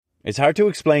It's hard to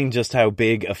explain just how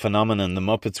big a phenomenon the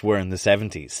Muppets were in the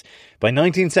 70s. By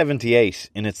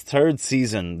 1978, in its third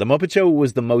season, The Muppet Show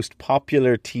was the most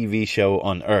popular TV show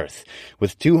on Earth,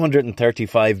 with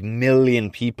 235 million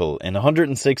people in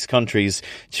 106 countries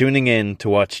tuning in to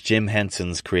watch Jim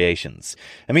Henson's creations.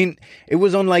 I mean, it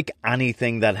was unlike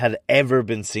anything that had ever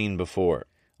been seen before.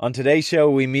 On today's show,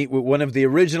 we meet with one of the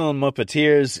original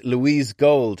Muppeteers, Louise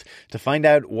Gold, to find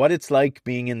out what it's like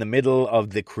being in the middle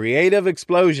of the creative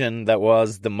explosion that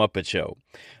was The Muppet Show.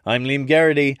 I'm Liam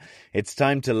Geraghty. It's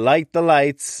time to light the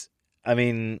lights.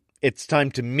 It's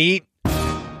time to meet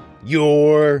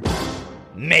your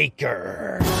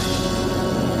maker.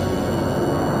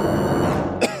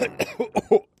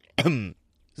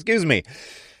 Excuse me.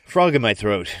 Frog in my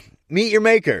throat. Meet your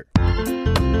maker.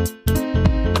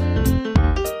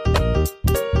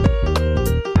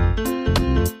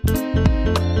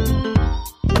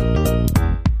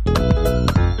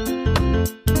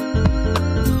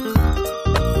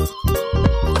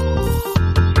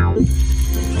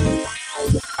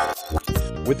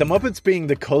 With the Muppets being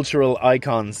the cultural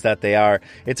icons that they are,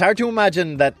 it's hard to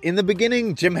imagine that in the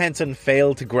beginning Jim Henson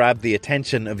failed to grab the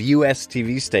attention of US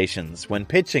TV stations when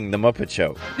pitching The Muppet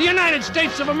Show. The United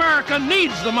States of America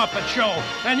needs The Muppet Show,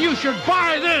 and you should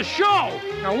buy this show!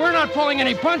 Now, we're not pulling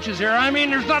any punches here.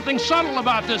 There's nothing subtle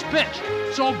about this pitch.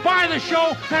 So buy the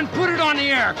show and put it on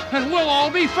the air, and we'll all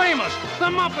be famous. The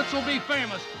Muppets will be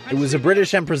famous. It was a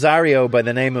British impresario by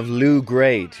the name of Lou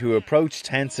Grade who approached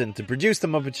Henson to produce The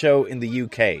Muppet Show in the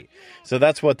UK. So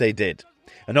that's what they did.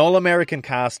 An all-American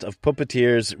cast of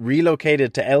puppeteers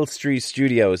relocated to Elstree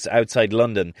Studios outside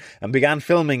London and began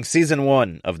filming season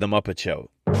 1 of The Muppet Show.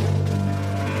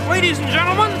 Ladies and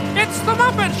gentlemen, it's The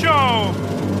Muppet Show!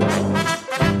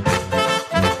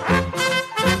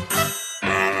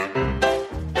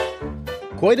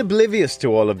 Quite oblivious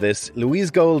to all of this,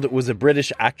 Louise Gold was a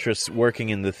British actress working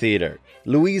in the theatre.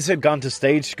 Louise had gone to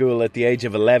stage school at the age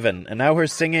of 11, and now her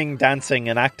singing, dancing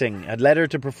and acting had led her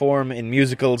to perform in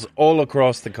musicals all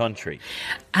across the country.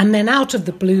 And then out of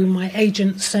the blue, my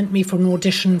agent sent me for an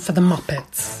audition for The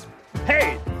Muppets.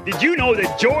 Hey, did you know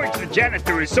that George the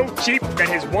janitor is so cheap that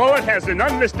his wallet has an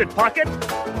unlisted pocket?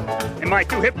 Am I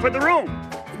too hip for the room?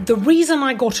 The reason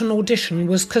I got an audition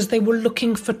was because they were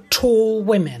looking for tall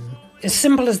women. As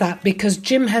simple as that, because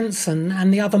Jim Henson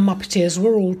and the other Muppeteers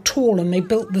were all tall and they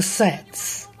built the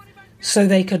sets so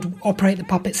they could operate the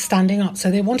puppets standing up.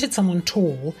 So they wanted someone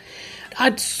tall.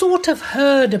 I'd sort of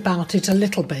heard about it a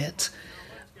little bit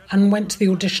and went to the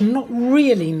audition not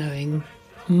really knowing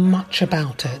much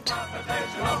about it.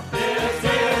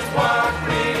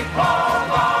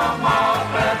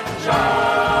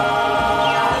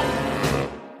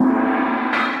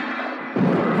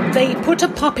 They put a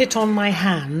puppet on my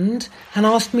hand and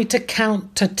asked me to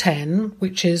count to 10,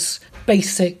 which is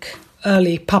basic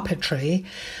early puppetry.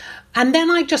 And then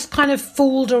I just kind of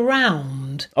fooled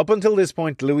around. Up until this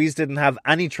point, Louise didn't have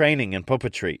any training in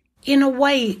puppetry. In a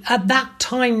way, at that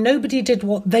time, nobody did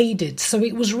what they did. So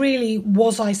it was really,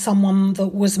 was I someone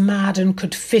that was mad and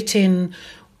could fit in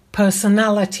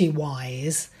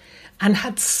personality-wise and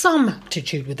had some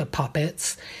aptitude with the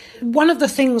puppets? One of the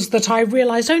things that I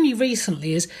realised only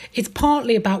recently is it's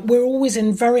partly about we're always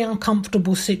in very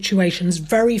uncomfortable situations,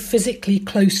 very physically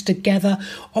close together,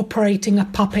 operating a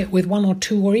puppet with one or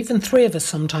two or even three of us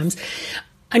sometimes.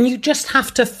 And you just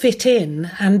have to fit in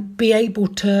and be able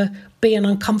to be in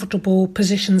uncomfortable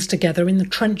positions together in the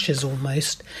trenches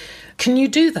almost. Can you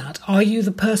do that? Are you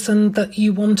the person that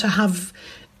you want to have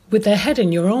with their head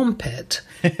in your armpit?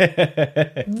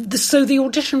 So the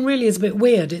audition really is a bit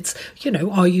weird. It's,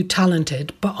 are you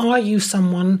talented? But are you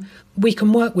someone we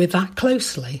can work with that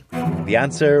closely? The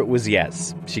answer was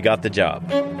yes. She got the job.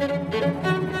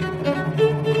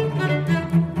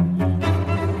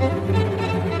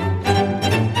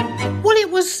 Well,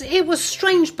 it was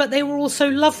strange, but they were also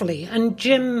lovely. And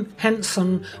Jim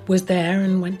Henson was there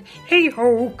and went,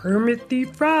 "Hey-ho, Kermit the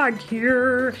Frog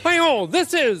here." Hey-ho,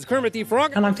 this is Kermit the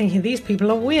Frog. And I'm thinking, these people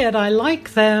are weird. I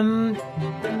like them.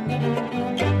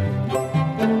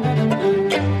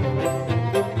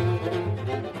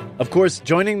 Of course,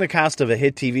 joining the cast of a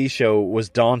hit TV show was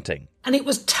daunting. And it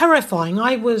was terrifying.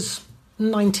 I was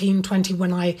 19, 20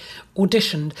 when I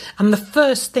auditioned, and the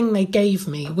first thing they gave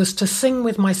me was to sing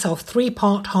with myself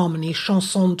 3-part harmony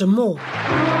Chanson d'amour.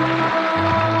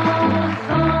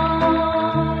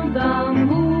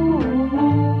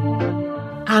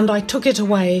 And I took it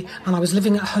away, and I was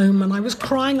living at home, and I was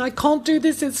crying, I can't do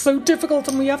this, it's so difficult,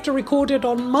 and we have to record it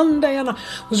on Monday, and I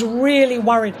was really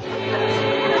worried.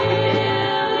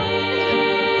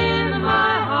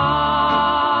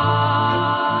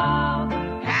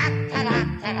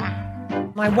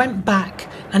 I went back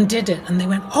and did it, and they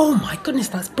went, "Oh my goodness,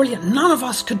 that's brilliant. None of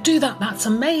us could do that. That's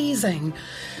amazing."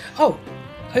 Oh,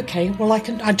 okay, well,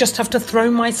 I just have to throw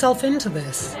myself into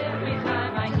this.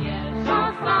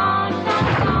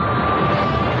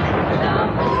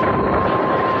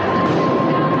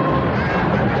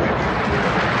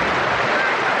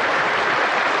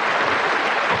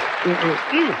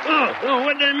 Oh,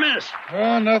 what'd they miss?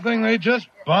 Oh, nothing. They just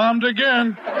bombed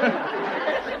again.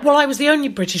 Well, I was the only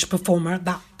British performer at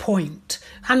that point.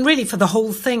 And really, for the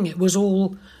whole thing, it was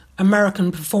all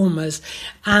American performers.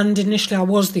 And initially, I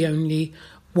was the only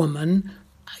woman.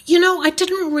 You know, I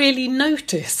didn't really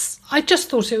notice. I just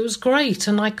thought it was great,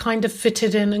 and I kind of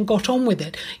fitted in and got on with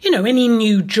it. You know, any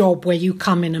new job where you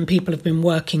come in and people have been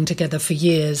working together for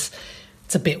years,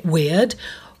 it's a bit weird.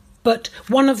 But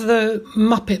one of the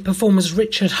Muppet performers,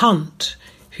 Richard Hunt,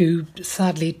 who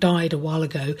sadly died a while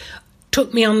ago,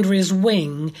 took me under his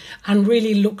wing and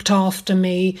really looked after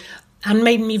me and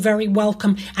made me very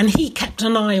welcome. And he kept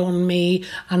an eye on me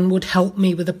and would help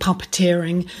me with the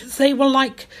puppeteering. They were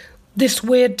like this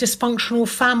weird dysfunctional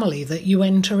family that you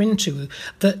enter into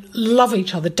that love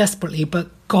each other desperately, but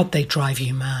God, they drive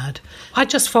you mad. I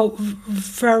just felt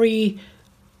very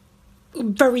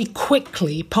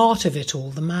quickly part of it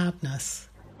all, the madness.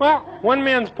 Well, one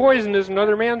man's poison is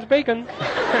another man's bacon.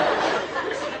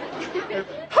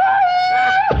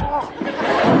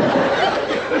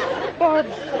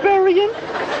 Barbarian!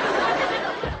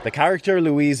 The character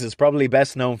Louise is probably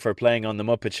best known for playing on The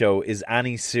Muppet Show is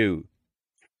Annie Sue.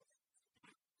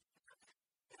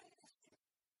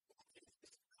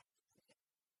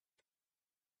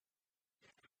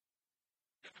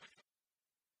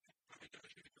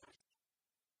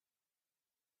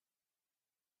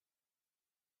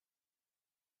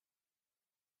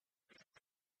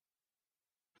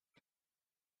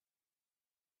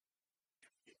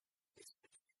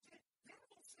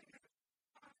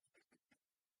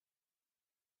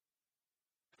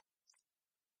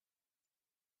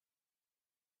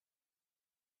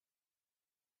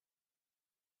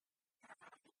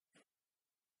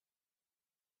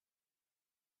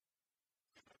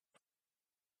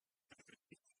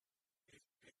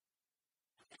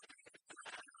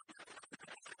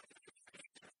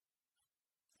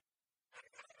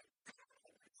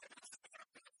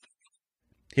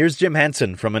 Here's Jim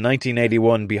Henson from a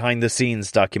 1981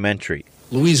 behind-the-scenes documentary.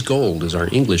 Louise Gold is our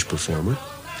English performer,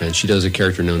 and she does a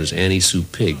character known as Annie Sue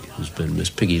Pigg, who's been Miss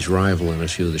Piggy's rival on a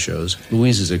few of the shows.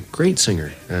 Louise is a great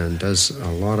singer and does a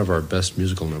lot of our best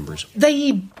musical numbers.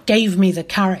 They gave me the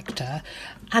character,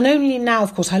 and only now,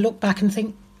 of course, I look back and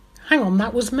think, hang on,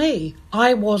 that was me.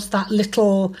 I was that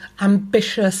little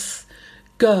ambitious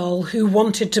girl who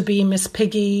wanted to be Miss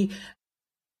Piggy.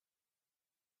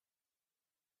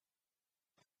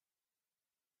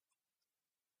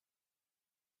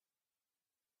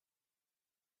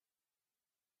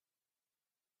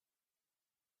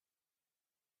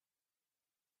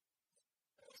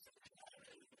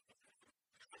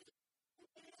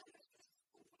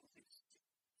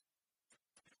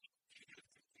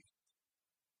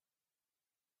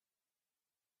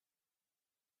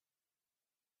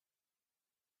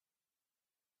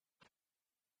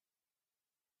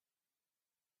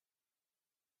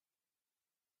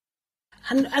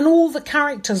 And all the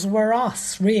characters were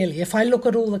us, really. If I look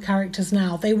at all the characters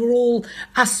now, they were all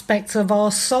aspects of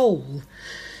our soul.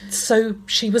 So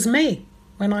she was me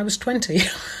when I was 20,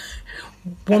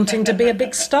 wanting to be a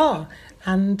big star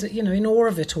and, you know, in awe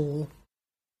of it all.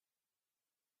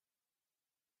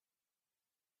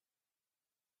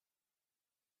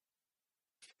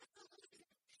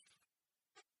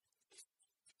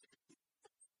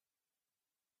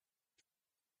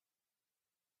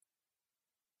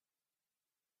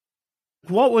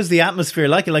 What was the atmosphere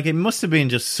like? Like, it must have been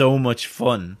just so much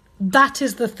fun. That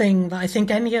is the thing that I think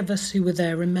any of us who were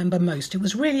there remember most. It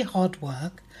was really hard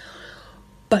work,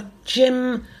 but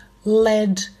Jim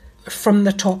led from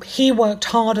the top. He worked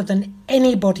harder than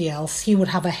anybody else. He would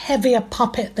have a heavier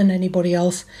puppet than anybody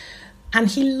else. And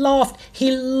he laughed.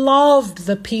 He loved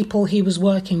the people he was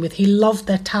working with. He loved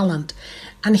their talent.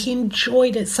 And he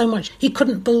enjoyed it so much. He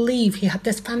couldn't believe he had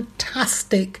this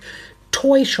fantastic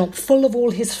toy shop full of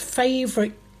all his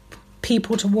favourite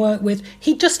people to work with.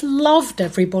 He just loved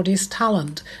everybody's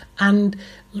talent, and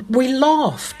we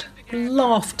laughed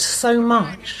so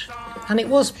much, and it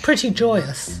was pretty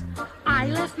joyous. I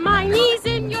left my knees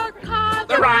in your car.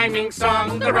 The rhyming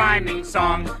song, the rhyming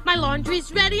song. My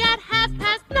laundry's ready at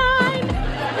 9:30.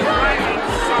 The rhyming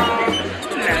song.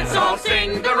 Let's all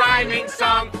sing the rhyming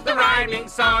song, the rhyming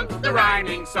song, the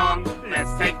rhyming song.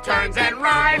 Let's take turns and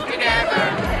rhyme together.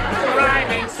 The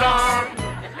rhyming song.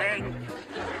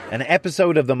 An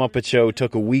episode of The Muppet Show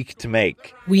took a week to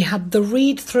make. We had the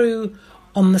read-through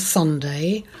on the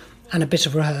Sunday and a bit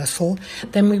of rehearsal.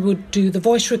 Then we would do the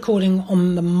voice recording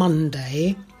on the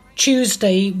Monday.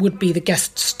 Tuesday would be the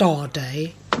guest star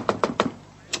day.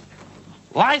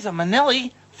 Liza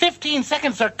Minnelli, 15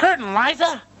 seconds of curtain,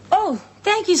 Liza. Oh,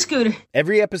 thank you, Scooter.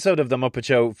 Every episode of The Muppet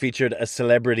Show featured a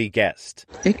celebrity guest.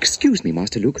 Excuse me,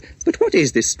 Master Luke, but what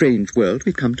is this strange world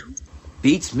we've come to?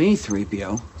 Beats me,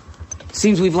 3PO.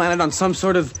 Seems we've landed on some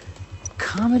sort of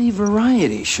comedy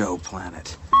variety show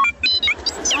planet.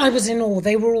 I was in awe.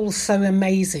 They were all so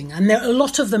amazing. And a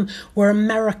lot of them were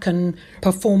American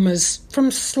performers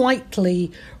from slightly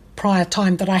prior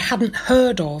time that I hadn't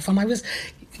heard of. And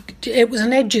it was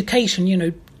an education, you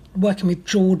know, working with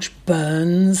George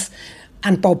Burns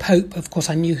and Bob Hope. Of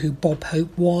course, I knew who Bob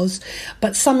Hope was.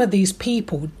 But some of these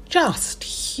people, just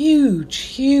huge,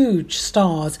 huge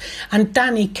stars. And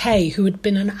Danny Kaye, who had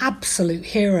been an absolute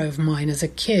hero of mine as a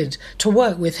kid, to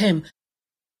work with him.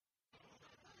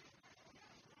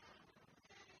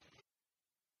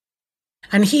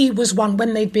 And he was one,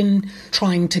 when they'd been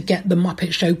trying to get the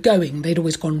Muppet Show going, they'd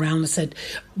always gone round and said,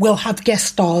 we'll have guest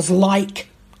stars like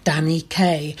Danny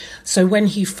Kaye. So when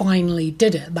he finally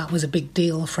did it, that was a big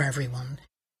deal for everyone.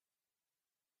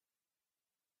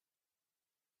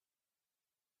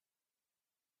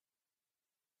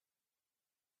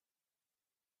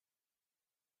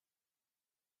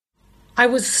 I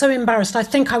was so embarrassed. I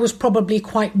think I was probably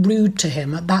quite rude to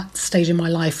him at that stage in my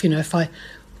life. You know, if I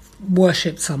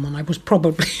worshipped someone, I was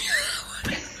probably...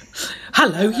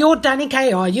 Hello, you're Danny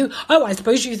Kaye, are you? Oh, I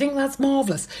suppose you think that's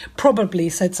marvellous. Probably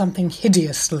said something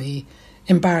hideously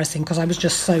embarrassing because I was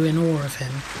just so in awe of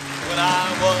him. When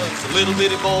I was a little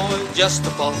bitty boy, just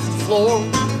above the floor,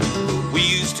 we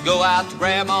used to go out to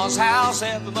Grandma's house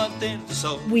every month in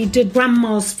December. We did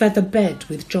Grandma's Feather Bed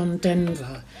with John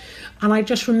Denver. And I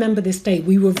just remember this day,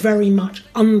 we were very much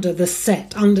under the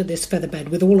set, under this feather bed,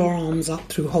 with all our arms up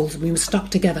through holes, and we were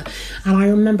stuck together. And I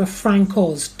remember Frank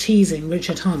Oz teasing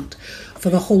Richard Hunt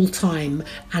for the whole time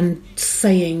and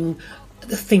saying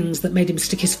the things that made him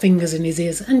stick his fingers in his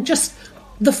ears, and just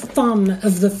the fun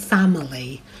of the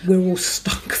family. We're all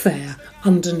stuck there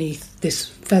underneath this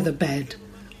feather bed,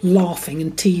 laughing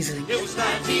and teasing. It was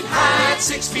 9 feet high,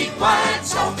 6 feet wide,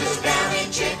 soft as a downy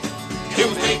chick. It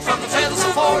was made from the feathers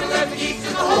of 4 to 11 geese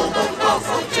in the whole boat off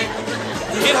from chick.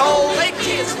 It hold 8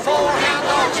 kids and 4 hound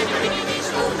dogs in the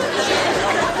Pickaninny's whole little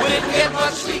shed. We didn't get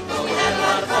much sleep, but we had a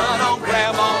lot of fun on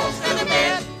Grandma's feather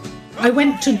bed. I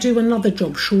went to do another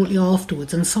job shortly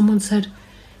afterwards, and someone said,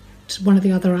 one of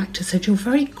the other actors said, "You're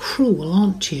very cruel,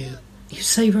 aren't you? You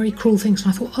say very cruel things."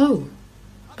 And I thought, oh,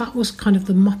 that was kind of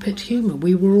the Muppet humour.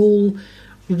 We were all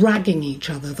ragging each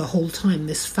other the whole time,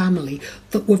 this family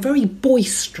that were very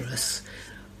boisterous,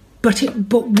 but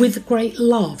with great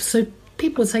love. So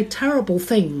people would say terrible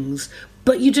things,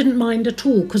 but you didn't mind at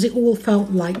all, because it all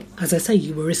felt like, as I say,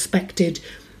 you were respected,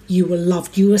 you were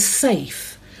loved, you were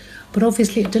safe. But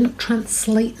obviously it didn't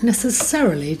translate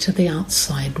necessarily to the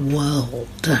outside world.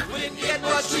 Hey!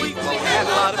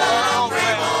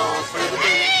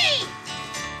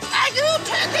 Are you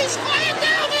turkeys quiet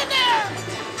down in there?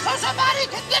 So somebody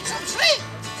can get some sleep.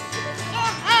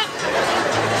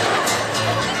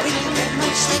 We didn't get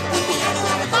much sleep, but we had a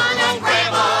lot of fun on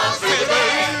Grandma's feather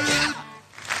bed.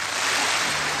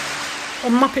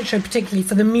 On Muppet Show, particularly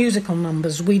for the musical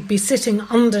numbers, we'd be sitting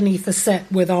underneath the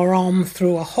set with our arm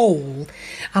through a hole.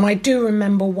 And I do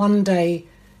remember one day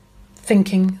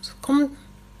thinking, it's gone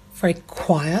very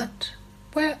quiet.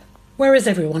 Where is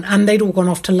everyone? And they'd all gone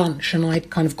off to lunch, and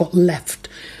I'd kind of got left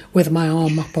with my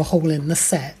arm up a hole in the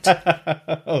set.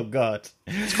 Oh, God.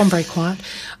 It's gone very quiet.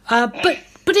 But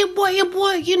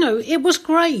it was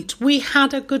great. We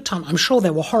had a good time. I'm sure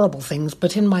there were horrible things,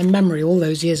 but in my memory all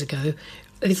those years ago,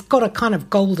 it's got a kind of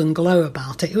golden glow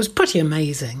about it. It was pretty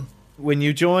amazing. When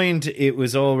you joined, it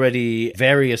was already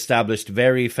very established,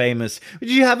 very famous.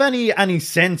 Did you have any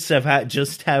sense of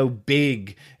just how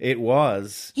big it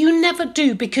was? You never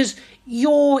do, because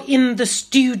you're in the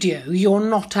studio. You're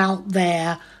not out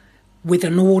there with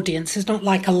an audience. It's not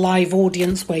like a live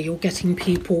audience where you're getting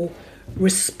people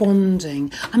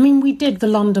responding. I mean, we did the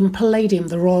London Palladium,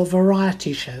 the Royal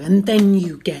Variety Show, and then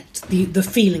you get the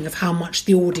feeling of how much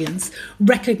the audience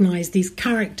recognise these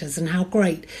characters and how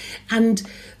great. And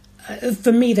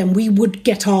for me then, we would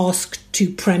get asked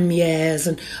to premieres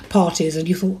and parties, and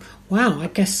you thought, wow, I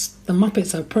guess the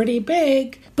Muppets are pretty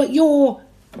big. But you're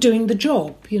doing the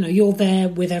job, you're there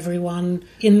with everyone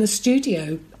in the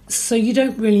studio, so you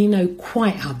don't really know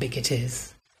quite how big it is.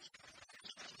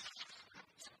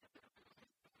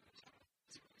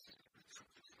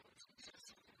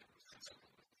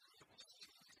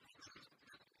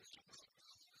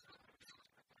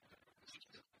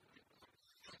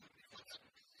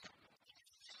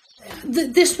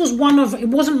 This was it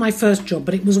wasn't my first job,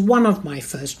 but it was one of my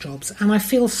first jobs. And I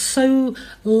feel so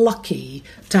lucky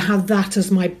to have that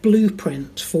as my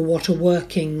blueprint for what a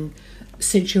working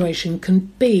situation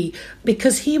can be,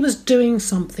 because he was doing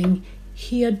something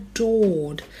he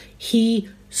adored. He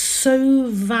so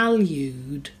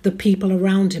valued the people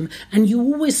around him. And you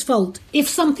always felt if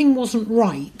something wasn't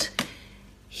right,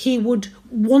 he would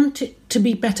want it to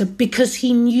be better because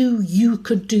he knew you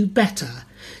could do better.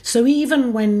 So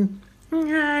even when,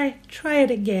 try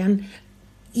it again,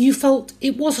 you felt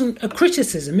it wasn't a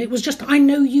criticism. It was just, I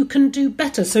know you can do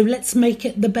better, so let's make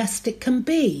it the best it can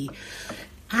be.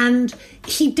 And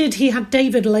he had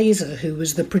David Laser, who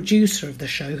was the producer of the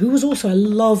show, who was also a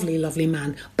lovely, lovely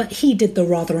man, but he did the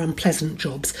rather unpleasant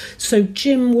jobs. So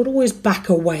Jim would always back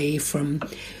away from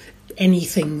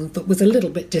anything that was a little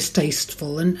bit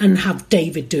distasteful and have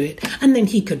David do it. And then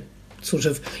he could sort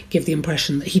of give the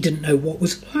impression that he didn't know what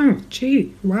was, I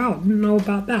didn't know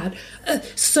about that.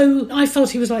 So I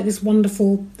felt he was like this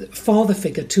wonderful father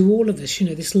figure to all of us,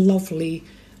 this lovely,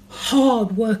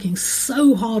 hard-working,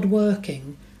 so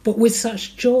hard-working, but with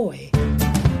such joy.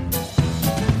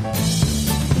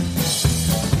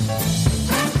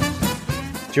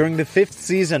 During the 5th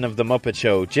season of The Muppet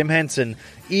Show, Jim Henson,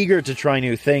 eager to try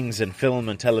new things in film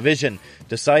and television,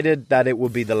 decided that it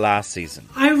would be the last season.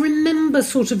 I remember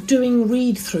sort of doing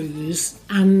read-throughs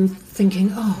and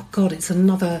thinking, oh God, it's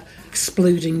another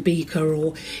exploding beaker,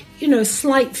 or, a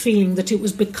slight feeling that it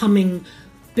was becoming,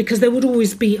 because there would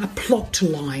always be a plot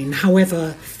line,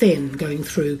 however thin, going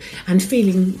through, and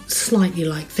feeling slightly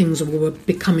like things were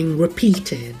becoming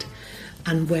repeated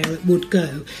and where it would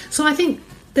go. So I think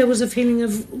there was a feeling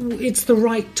of it's the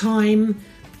right time.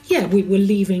 Yeah, we were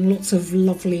leaving lots of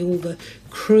lovely, all the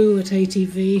crew at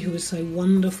ATV who was so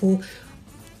wonderful,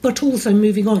 but also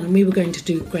moving on. And we were going to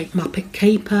do Great Muppet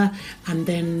Caper and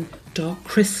then Dark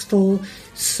Crystal.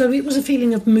 So it was a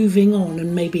feeling of moving on,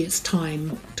 and maybe it's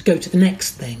time to go to the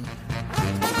next thing.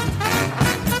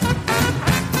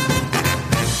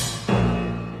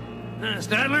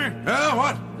 Statler? Yeah,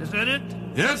 what? Is that it?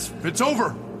 Yes, it's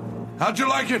over. How'd you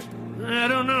like it? I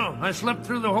don't know. I slept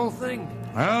through the whole thing.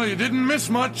 Well, you didn't miss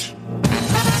much.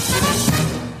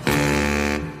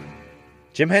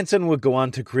 Jim Henson would go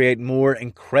on to create more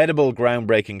incredible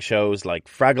groundbreaking shows like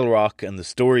Fraggle Rock and The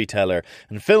Storyteller,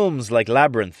 and films like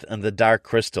Labyrinth and The Dark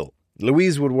Crystal.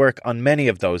 Louise would work on many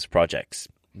of those projects.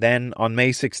 Then, on May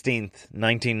 16th,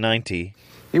 1990...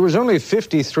 He was only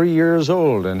 53 years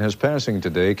old, and his passing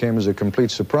today came as a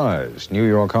complete surprise. New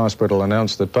York Hospital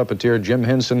announced that puppeteer Jim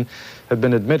Henson had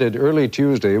been admitted early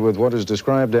Tuesday with what is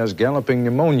described as galloping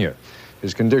pneumonia.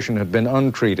 His condition had been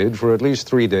untreated for at least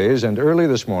 3 days, and early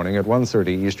this morning at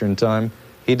 1:30 Eastern Time,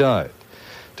 he died.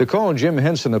 To call Jim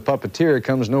Henson a puppeteer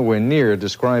comes nowhere near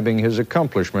describing his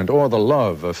accomplishment or the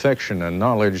love, affection, and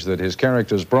knowledge that his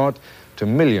characters brought to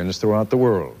millions throughout the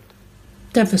world.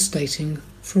 Devastating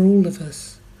for all of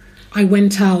us. I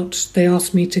went out, they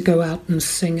asked me to go out and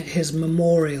sing at his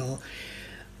memorial,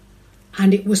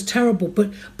 and it was terrible,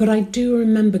 but I do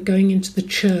remember going into the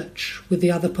church with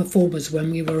the other performers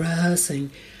when we were rehearsing,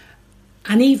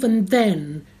 and even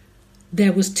then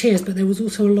there was tears, but there was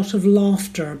also a lot of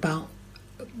laughter about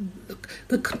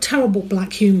the terrible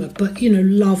black humour, but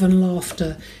love and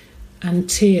laughter and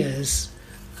tears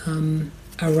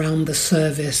around the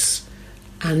service,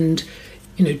 and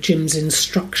Jim's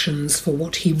instructions for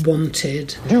what he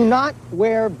wanted. Do not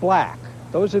wear black.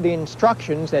 Those are the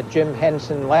instructions that Jim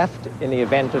Henson left in the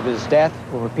event of his death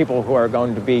for people who are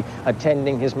going to be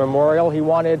attending his memorial. He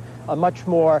wanted a much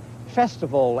more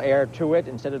festival air to it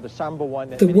instead of the somber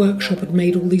one. The workshop had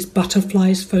made all these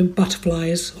foam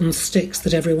butterflies on sticks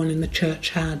that everyone in the church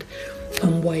had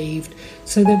and waved.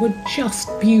 So they were just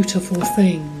beautiful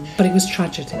things, but it was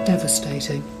tragic,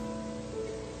 devastating.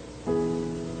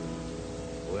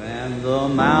 When the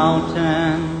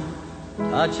mountain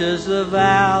touches the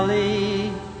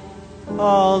valley,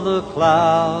 all the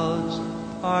clouds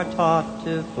are taught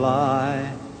to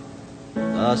fly.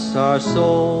 Thus our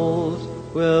souls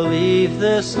will leave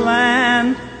this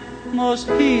land most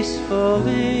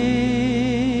peacefully.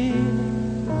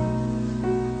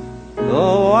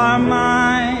 Though our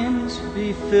minds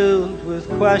be filled with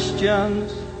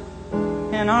questions,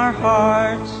 in our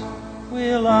hearts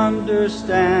we'll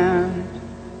understand.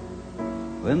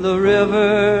 When the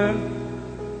river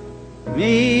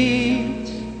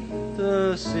meets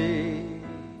the sea.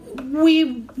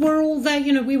 We were all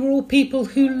there, we were all people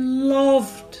who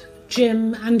loved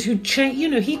Jim and who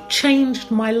changed, he changed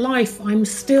my life. I'm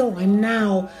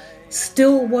now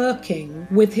still working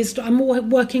with his... I'm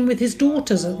working with his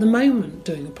daughters at the moment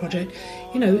doing a project.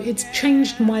 You know, it's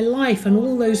changed my life, and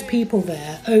all those people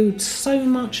there owed so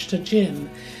much to Jim.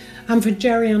 And for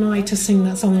Jerry and I to sing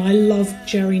that song, I love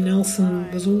Jerry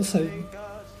Nelson, was also a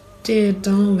dear,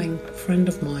 darling friend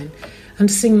of mine, and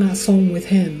to sing that song with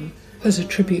him as a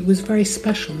tribute was very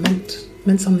special, meant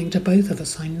something to both of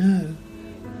us, I know.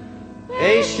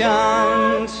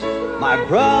 Patience, my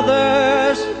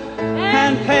brothers,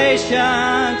 and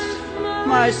patience,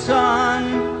 my son,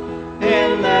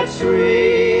 in that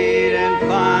sweet and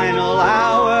final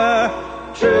hour,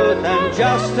 truth and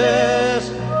justice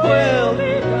will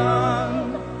be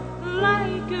done.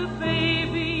 Like a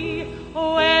baby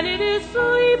when it is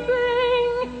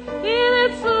sleeping in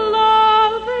its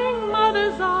loving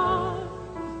mother's arms,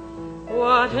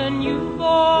 what a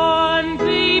newborn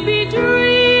baby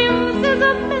dreams is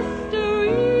a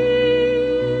mystery.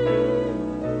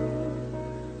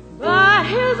 But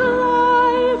his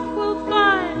life will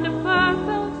find a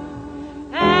purpose,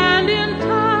 and in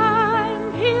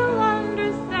time he'll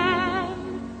understand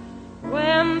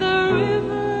when the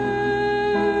river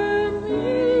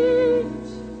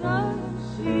meets the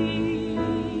sea.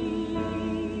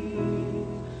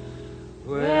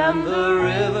 When the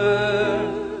river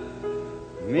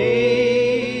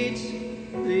meets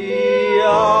the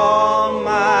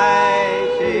almighty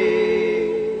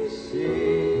sea.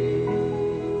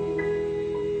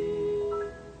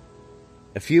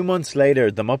 A few months later,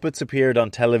 the Muppets appeared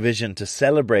on television to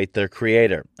celebrate their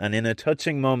creator, and in a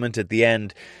touching moment at the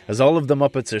end, as all of the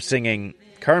Muppets are singing,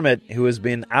 Kermit, who has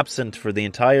been absent for the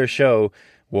entire show,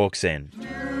 walks in.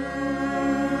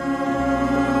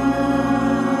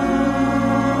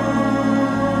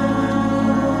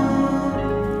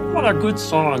 What a good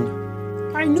song.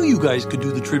 I knew you guys could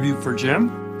do the tribute for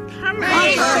Jim.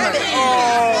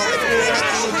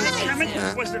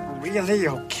 Was it really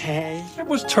okay? It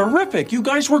was terrific. You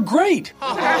guys were great.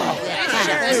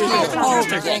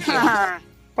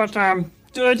 But,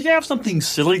 do you have something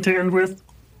silly to end with?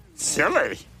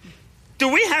 Silly? Do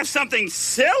we have something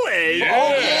silly?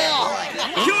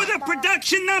 Yeah. Cue the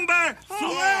production number.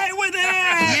 Fly with it.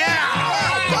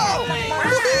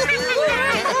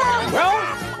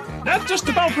 Well, that just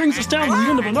about brings us down to the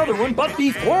end of another one, but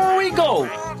before we go,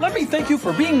 let me thank you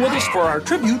for being with us for our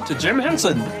tribute to Jim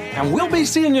Henson. And we'll be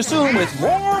seeing you soon with more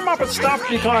Muppet stuff,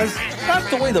 because that's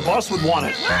the way the boss would want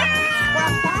it.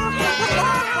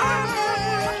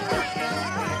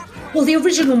 Well, the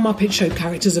original Muppet Show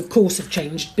characters, of course, have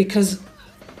changed because,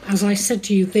 as I said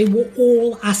to you, they were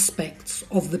all aspects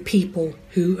of the people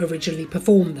who originally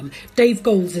performed them. Dave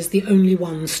Goelz is the only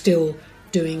one still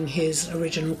doing his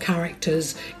original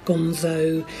characters,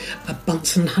 Gonzo,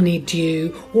 Bunsen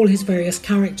Honeydew, all his various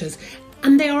characters.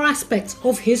 And they are aspects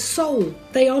of his soul.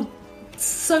 They are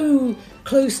so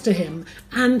close to him.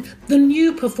 And the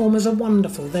new performers are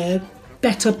wonderful. They're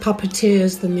better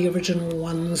puppeteers than the original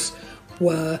ones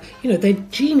were. You know, they're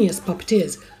genius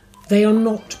puppeteers. They are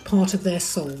not part of their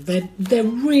soul. They're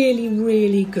really,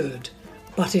 really good.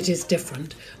 But it is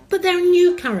different. But there are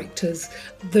new characters.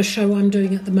 The show I'm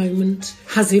doing at the moment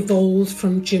has evolved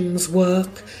from Jim's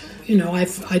work. You know, I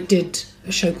did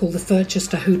a show called The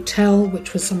Furchester Hotel,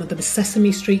 which was some of the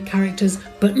Sesame Street characters,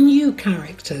 but new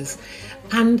characters.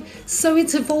 And so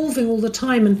it's evolving all the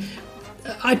time. And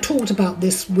I talked about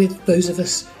this with those of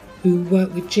us who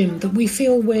work with Jim, that we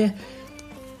feel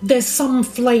there's some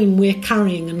flame we're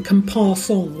carrying and can pass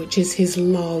on, which is his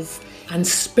love and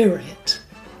spirit.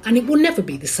 And it will never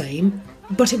be the same,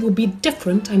 but it will be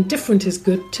different, and different is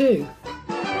good too.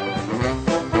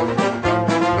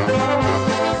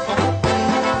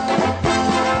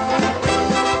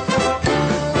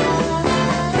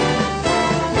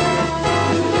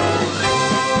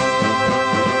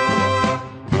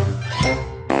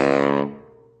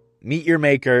 Meet Your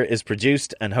Maker is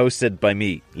produced and hosted by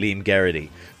me, Liam Garrity.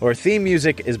 Our theme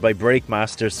music is by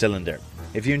Breakmaster Cylinder.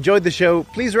 If you enjoyed the show,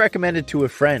 please recommend it to a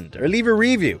friend or leave a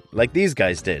review like these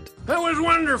guys did. That was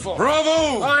wonderful.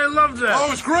 Bravo! I loved that. Oh,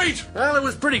 it was great. Well, it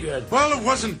was pretty good. Well, it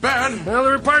wasn't bad. Well,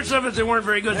 there were parts of it that weren't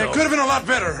very good, though. It could have been a lot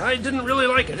better. I didn't really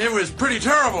like it. It was pretty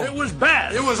terrible. It was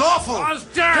bad. It was awful. It was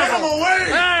terrible. Get him away!